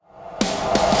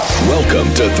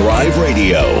Welcome to Thrive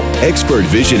Radio, expert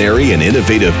visionary and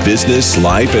innovative business,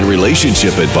 life, and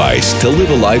relationship advice to live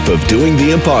a life of doing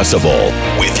the impossible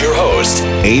with your host,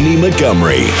 Amy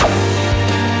Montgomery.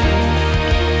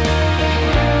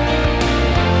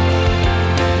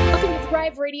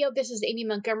 Radio. This is Amy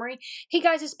Montgomery. Hey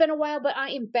guys, it's been a while, but I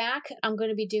am back. I'm going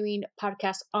to be doing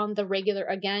podcasts on the regular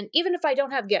again. Even if I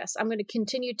don't have guests, I'm going to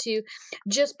continue to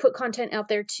just put content out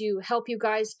there to help you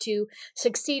guys to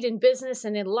succeed in business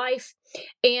and in life.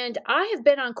 And I have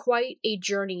been on quite a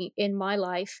journey in my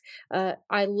life.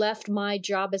 I left my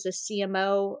job as a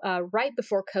CMO right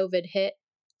before COVID hit.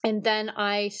 And then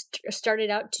I started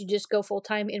out to just go full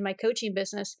time in my coaching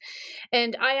business.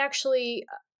 And I actually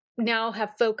now have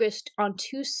focused on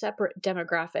two separate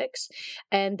demographics,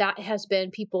 and that has been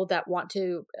people that want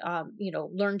to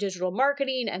learn digital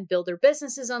marketing and build their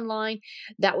businesses online.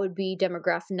 That would be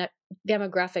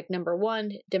demographic number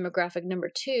one. Demographic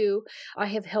number two, I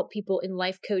have helped people in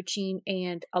life coaching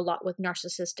and a lot with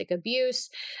narcissistic abuse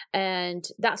and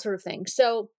that sort of thing.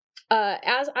 So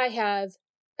as I have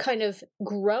kind of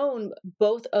grown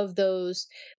both of those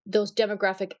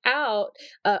demographic out,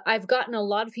 I've gotten a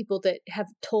lot of people that have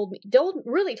told me in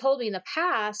the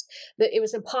past that it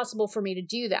was impossible for me to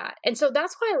do that. And so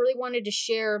that's why I really wanted to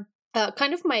share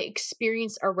kind of my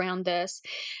experience around this,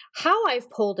 how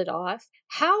I've pulled it off,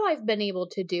 how I've been able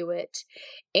to do it,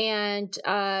 and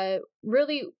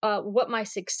really what my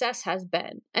success has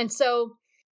been. And so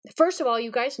first of all,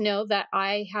 you guys know that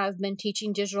I have been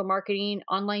teaching digital marketing,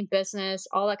 online business,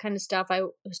 all that kind of stuff. I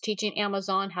was teaching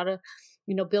Amazon how to,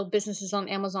 build businesses on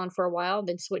Amazon for a while,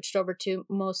 then switched over to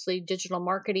mostly digital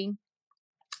marketing.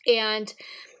 And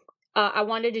I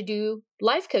wanted to do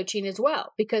life coaching as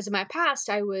well, because in my past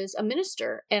I was a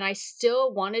minister and I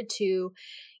still wanted to,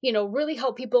 really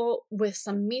help people with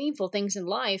some meaningful things in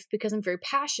life, because I'm very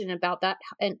passionate about that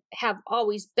and have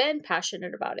always been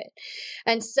passionate about it.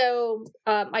 And so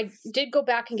I did go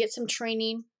back and get some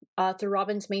training through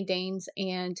Robbins May Danes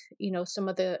and, some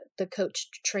of the coach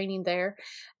training there,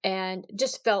 and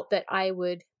just felt that I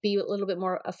would be a little bit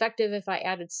more effective if I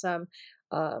added some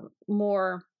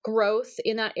more growth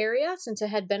in that area, since it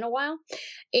had been a while.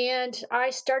 And I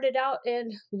started out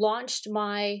and launched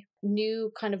my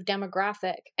new kind of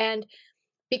demographic. And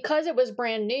because it was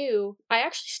brand new, I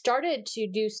actually started to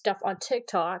do stuff on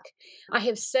TikTok. I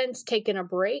have since taken a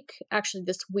break. Actually,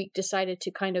 this week decided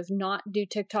to kind of not do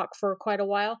TikTok for quite a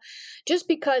while, just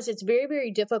because it's very,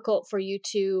 very difficult for you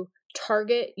to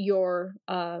target your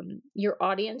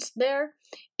audience there,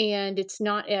 and it's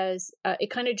not as it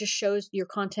kind of just shows your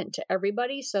content to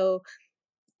everybody, so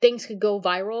things could go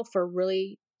viral for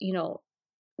really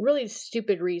really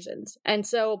stupid reasons. And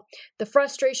so the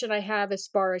frustration I have as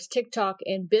far as TikTok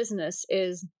and business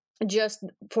is just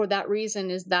for that reason,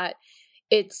 is that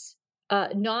it's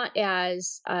not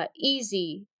as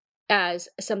easy as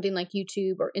something like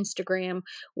YouTube or Instagram,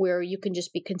 where you can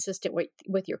just be consistent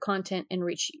with your content and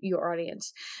reach your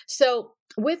audience. So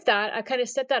with that, I kind of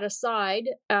set that aside.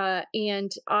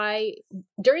 And I,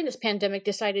 during this pandemic,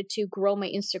 decided to grow my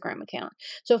Instagram account.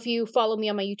 So if you follow me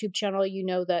on my YouTube channel, you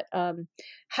know that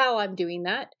how I'm doing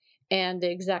that and the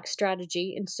exact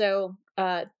strategy. And so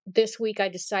this week I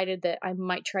decided that I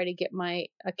might try to get my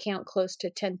account close to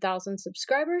 10,000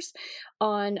 subscribers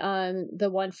on the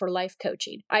one for life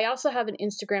coaching. I also have an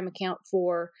Instagram account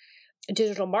for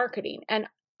digital marketing, and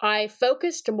I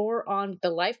focused more on the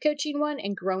life coaching one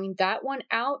and growing that one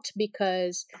out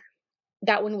because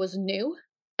that one was new.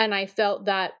 And I felt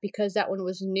that because that one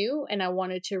was new and I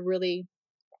wanted to really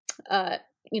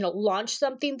launch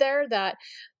something there, that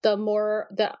the more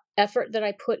the effort that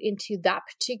I put into that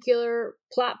particular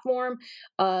platform,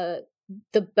 the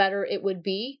better it would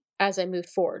be as I moved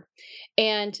forward.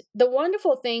 And the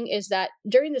wonderful thing is that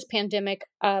during this pandemic,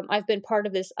 I've been part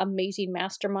of this amazing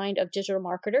mastermind of digital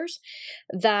marketers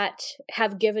that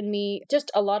have given me just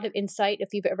a lot of insight. If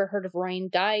you've ever heard of Ryan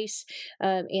Deiss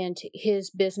and his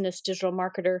business Digital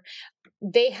Marketer,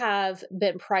 they have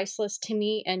been priceless to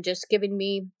me and just giving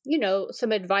me,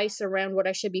 some advice around what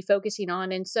I should be focusing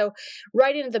on. And so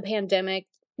right into the pandemic,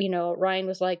 Ryan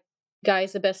was like,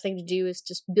 guys, the best thing to do is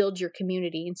just build your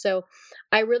community. And so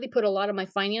I really put a lot of my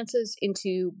finances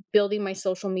into building my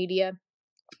social media,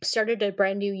 started a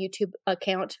brand new YouTube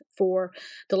account for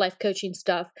the life coaching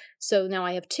stuff. So now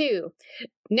I have two.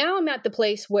 Now I'm at the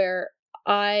place where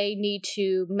I need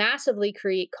to massively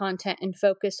create content and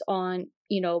focus on,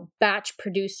 batch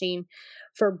producing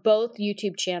for both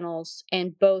YouTube channels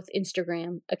and both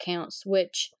Instagram accounts,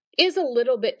 which is a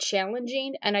little bit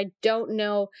challenging. And I don't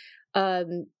know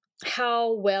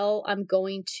how well I'm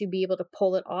going to be able to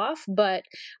pull it off, but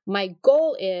my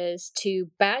goal is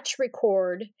to batch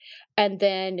record and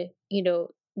then,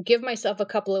 give myself a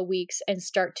couple of weeks and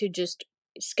start to just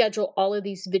schedule all of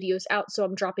these videos out. So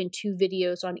I'm dropping 2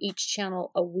 videos on each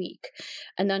channel a week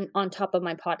and then on top of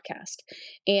my podcast.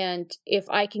 And if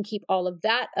I can keep all of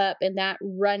that up and that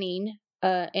running,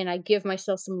 and I give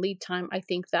myself some lead time, I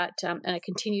think that, and I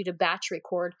continue to batch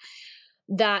record,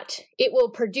 that it will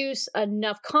produce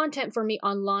enough content for me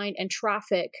online and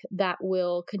traffic that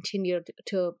will continue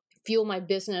to fuel my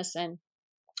business and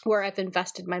where I've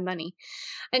invested my money.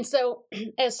 And so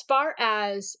as far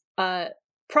as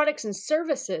products and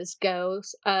services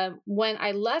goes, when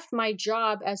I left my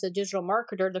job as a digital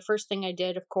marketer, the first thing I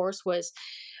did, of course, was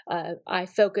I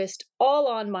focused all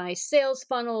on my sales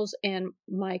funnels and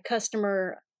my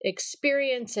customer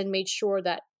experience and made sure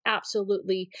that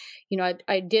absolutely,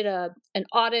 I did an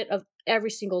audit of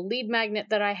every single lead magnet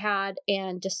that I had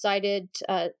and decided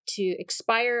to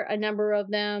expire a number of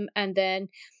them, and then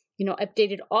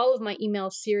updated all of my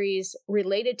email series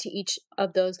related to each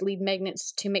of those lead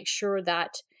magnets to make sure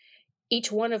that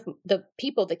each one of the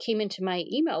people that came into my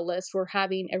email list were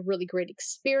having a really great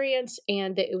experience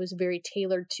and that it was very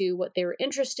tailored to what they were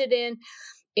interested in.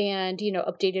 And,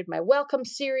 updated my welcome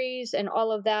series and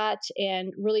all of that,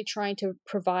 and really trying to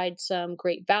provide some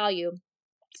great value.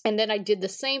 And then I did the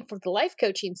same for the life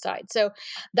coaching side. So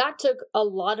that took a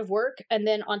lot of work. And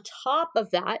then on top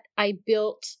of that, I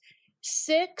built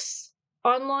 6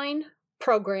 online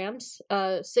programs,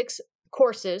 6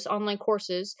 courses, online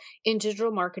courses in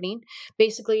digital marketing.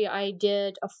 Basically, I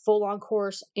did a full-on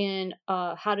course in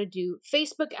how to do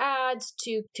Facebook ads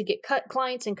to get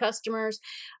clients and customers.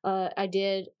 I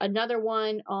did another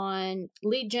one on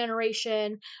lead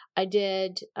generation. I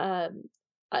did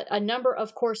a number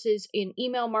of courses in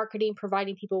email marketing,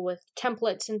 providing people with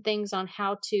templates and things on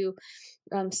how to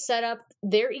set up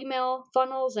their email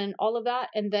funnels and all of that.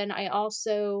 And then I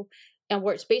also, and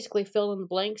where it's basically fill in the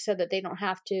blank so that they don't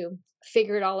have to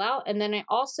figure it all out. And then I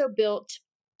also built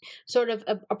sort of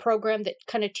a program that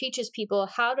kind of teaches people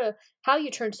how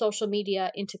you turn social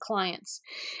media into clients.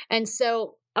 And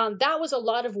so that was a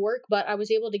lot of work, but I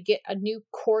was able to get a new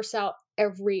course out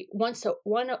once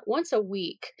a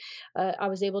week. I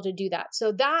was able to do that.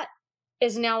 So that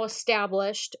is now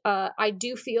established. I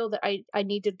do feel that I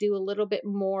need to do a little bit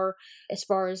more as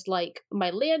far as like my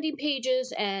landing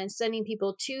pages and sending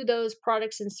people to those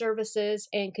products and services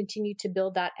and continue to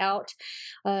build that out.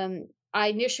 I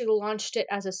initially launched it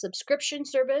as a subscription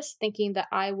service, thinking that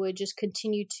I would just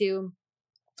continue to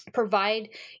provide,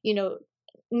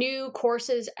 new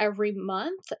courses every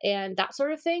month and that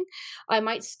sort of thing. I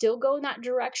might still go in that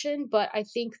direction, but I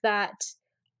think that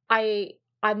I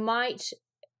might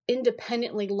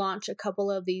independently launch a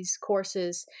couple of these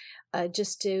courses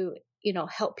just to,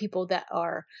 help people that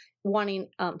are wanting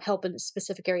help in a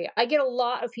specific area. I get a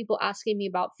lot of people asking me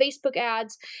about Facebook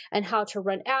ads and how to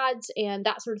run ads and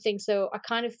that sort of thing. So I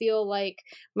kind of feel like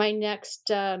my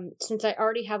next, since I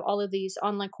already have all of these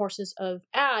online courses of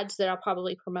ads, that I'll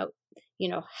probably promote,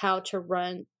 how to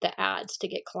run the ads to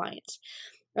get clients.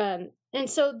 And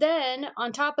so then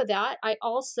on top of that, I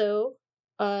also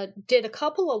did a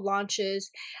couple of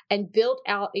launches and built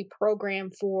out a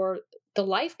program for the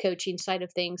life coaching side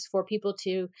of things for people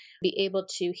to be able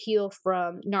to heal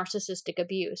from narcissistic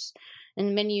abuse.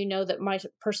 And many of you know that my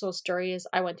personal story is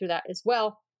I went through that as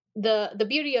well. The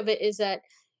beauty of it is that,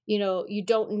 you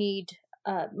don't need,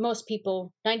 most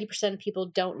people, 90% of people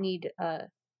don't need,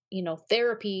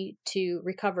 therapy to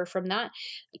recover from that.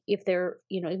 If they're,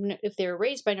 even if they're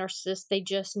raised by narcissists, they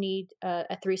just need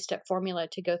a 3-step formula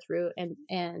to go through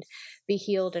and be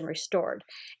healed and restored.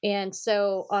 And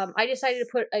so I decided to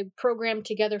put a program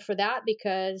together for that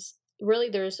because really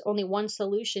there's only one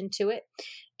solution to it.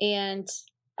 And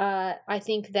I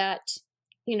think that,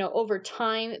 over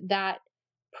time, that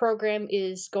program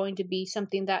is going to be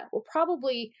something that will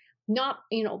probably not,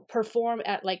 perform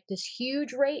at like this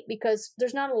huge rate because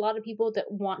there's not a lot of people that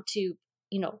want to,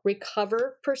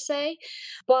 recover per se,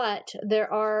 but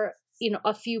there are,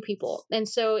 a few people. And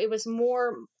so it was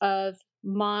more of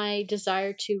my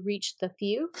desire to reach the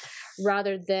few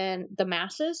rather than the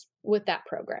masses with that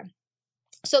program.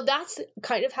 So that's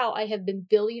kind of how I have been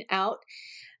building out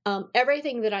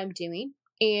everything that I'm doing.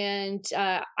 And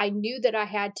I knew that I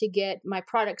had to get my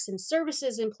products and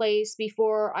services in place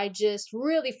before I just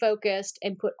really focused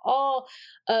and put all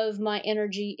of my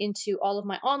energy into all of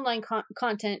my online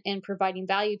content and providing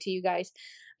value to you guys.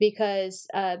 Because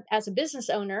as a business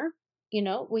owner,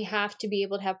 we have to be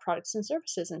able to have products and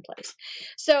services in place.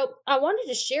 So I wanted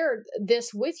to share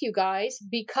this with you guys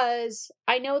because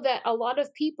I know that a lot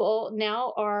of people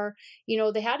now are,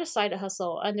 they had a side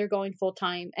hustle and they're going full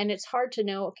time, and it's hard to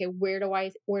know, okay, where do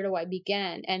I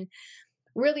begin? And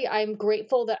really, I'm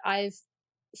grateful that I've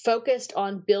focused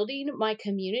on building my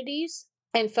communities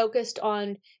and focused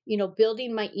on,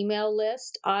 building my email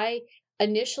list. I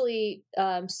initially,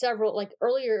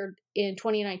 earlier in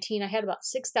 2019, I had about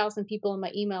 6,000 people on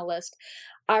my email list.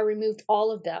 I removed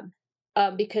all of them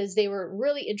because they were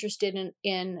really interested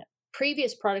in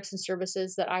previous products and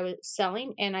services that I was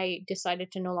selling, and I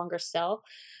decided to no longer sell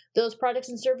those products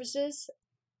and services.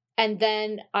 And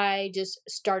then I just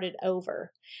started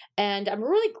over. And I'm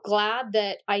really glad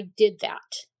that I did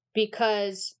that,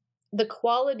 because the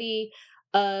quality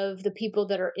of the people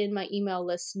that are in my email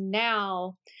list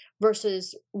now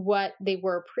versus what they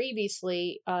were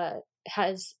previously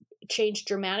has changed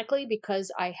dramatically,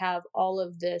 because I have all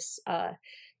of this,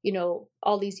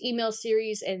 all these email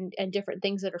series and different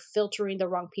things that are filtering the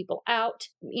wrong people out,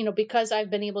 because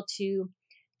I've been able to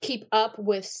keep up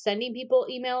with sending people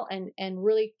email and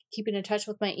really keeping in touch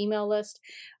with my email list.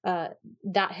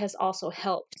 That has also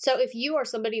helped. So if you are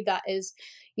somebody that is,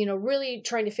 really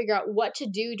trying to figure out what to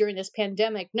do during this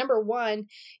pandemic, number one,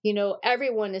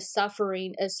 everyone is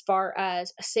suffering as far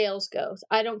as sales goes.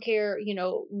 I don't care,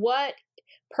 what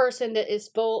person that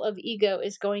is full of ego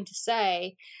is going to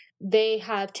say. They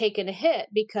have taken a hit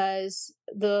because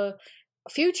the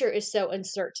future is so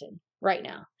uncertain right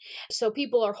now. So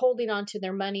people are holding on to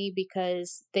their money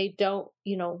because they don't,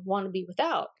 want to be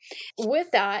without.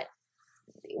 With that,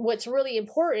 what's really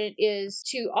important is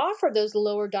to offer those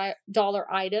lower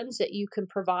dollar items that you can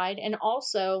provide, and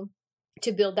also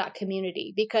to build that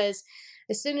community, because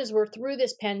as soon as we're through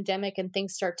this pandemic and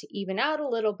things start to even out a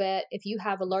little bit, if you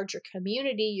have a larger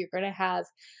community, you're going to have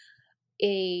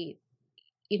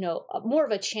more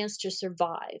of a chance to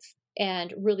survive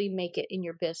and really make it in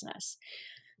your business.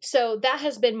 So that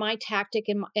has been my tactic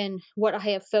and what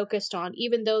I have focused on.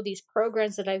 Even though these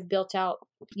programs that I've built out,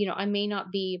 I may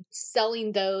not be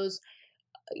selling those,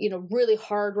 really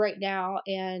hard right now.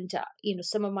 And,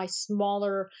 some of my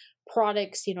smaller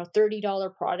products,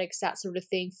 $30 products, that sort of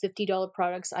thing, $50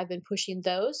 products, I've been pushing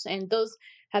those, and those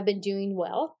have been doing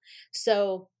well.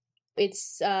 So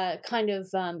it's kind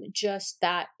of just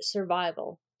that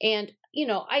survival. And,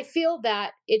 I feel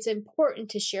that it's important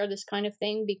to share this kind of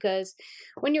thing, because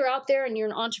when you're out there and you're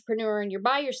an entrepreneur and you're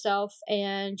by yourself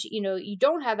and, you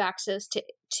don't have access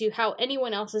to how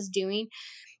anyone else is doing,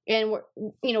 and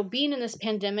we're, being in this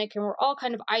pandemic and we're all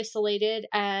kind of isolated,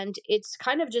 and it's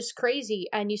kind of just crazy.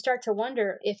 And you start to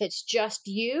wonder if it's just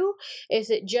you, is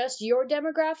it just your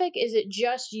demographic? Is it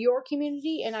just your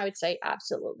community? And I would say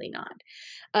absolutely not.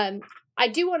 I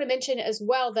do want to mention as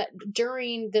well that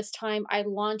during this time, I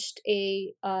launched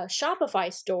a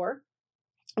Shopify store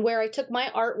where I took my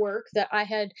artwork that I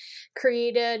had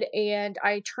created and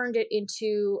I turned it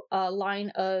into a line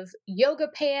of yoga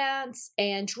pants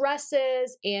and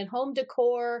dresses and home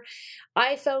decor,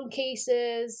 iPhone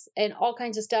cases, and all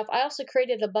kinds of stuff. I also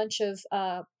created a bunch of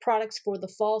products for the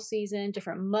fall season,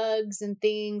 different mugs and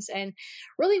things, and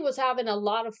really was having a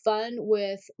lot of fun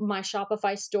with my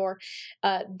Shopify store.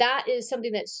 That is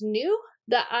something that's new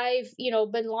that I've,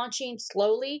 been launching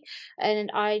slowly. And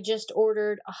I just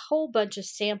ordered a whole bunch of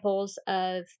samples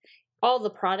of all the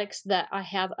products that I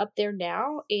have up there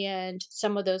now. And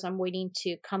some of those I'm waiting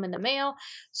to come in the mail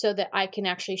so that I can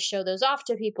actually show those off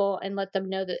to people and let them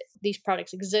know that these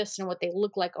products exist and what they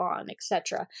look like on,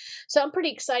 etc. So I'm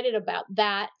pretty excited about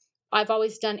that. I've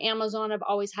always done Amazon. I've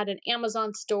always had an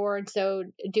Amazon store. And so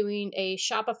doing a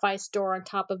Shopify store on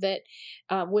top of it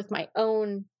with my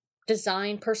own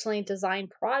personally designed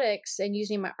products and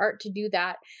using my art to do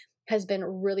that has been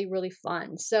really, really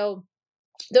fun. So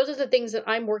those are the things that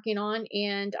I'm working on,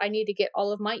 and I need to get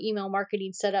all of my email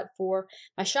marketing set up for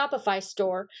my Shopify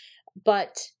store.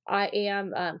 But I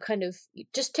am kind of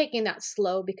just taking that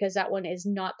slow, because that one is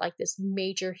not like this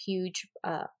major, huge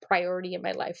priority in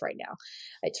my life right now.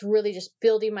 It's really just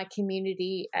building my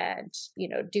community and,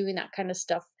 doing that kind of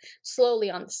stuff slowly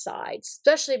on the side,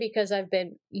 especially because I've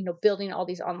been, building all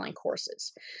these online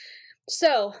courses.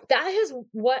 So that is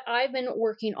what I've been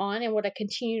working on and what I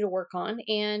continue to work on.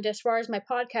 And as far as my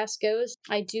podcast goes,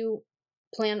 I do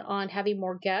plan on having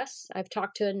more guests. I've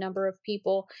talked to a number of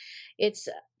people. It's,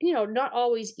 not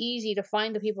always easy to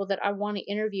find the people that I want to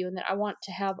interview and that I want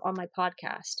to have on my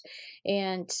podcast.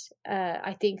 And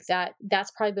I think that that's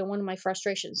probably been one of my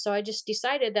frustrations. So I just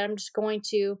decided that I'm just going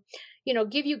to,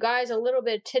 give you guys a little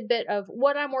bit of tidbit of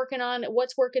what I'm working on,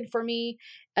 what's working for me,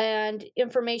 and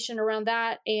information around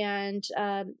that, and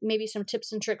maybe some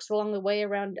tips and tricks along the way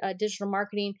around digital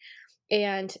marketing.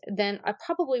 And then I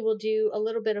probably will do a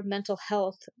little bit of mental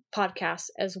health podcasts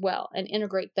as well and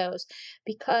integrate those,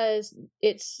 because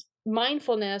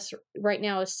mindfulness right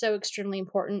now is so extremely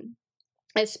important,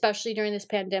 especially during this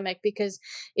pandemic, because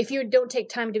if you don't take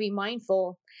time to be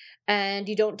mindful and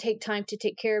you don't take time to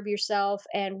take care of yourself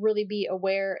and really be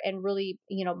aware and really,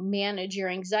 manage your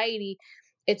anxiety,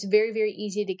 it's very, very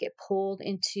easy to get pulled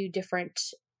into different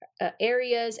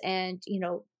areas and,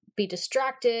 be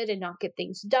distracted and not get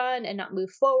things done and not move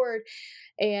forward.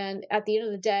 And at the end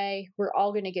of the day, we're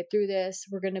all going to get through this.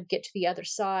 We're going to get to the other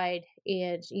side.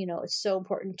 And, it's so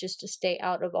important just to stay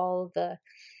out of all of the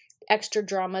extra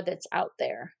drama that's out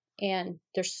there. And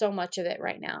there's so much of it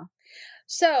right now.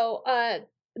 So,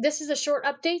 this is a short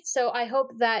update. So I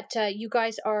hope that you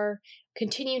guys are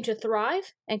continuing to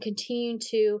thrive and continuing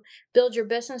to build your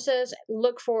businesses.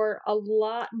 Look for a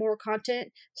lot more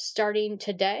content starting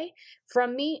today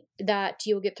from me that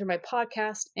you'll get through my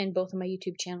podcast and both of my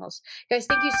YouTube channels. Guys,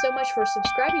 thank you so much for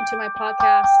subscribing to my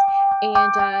podcast,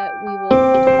 and we will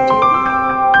talk to you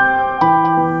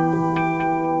tomorrow.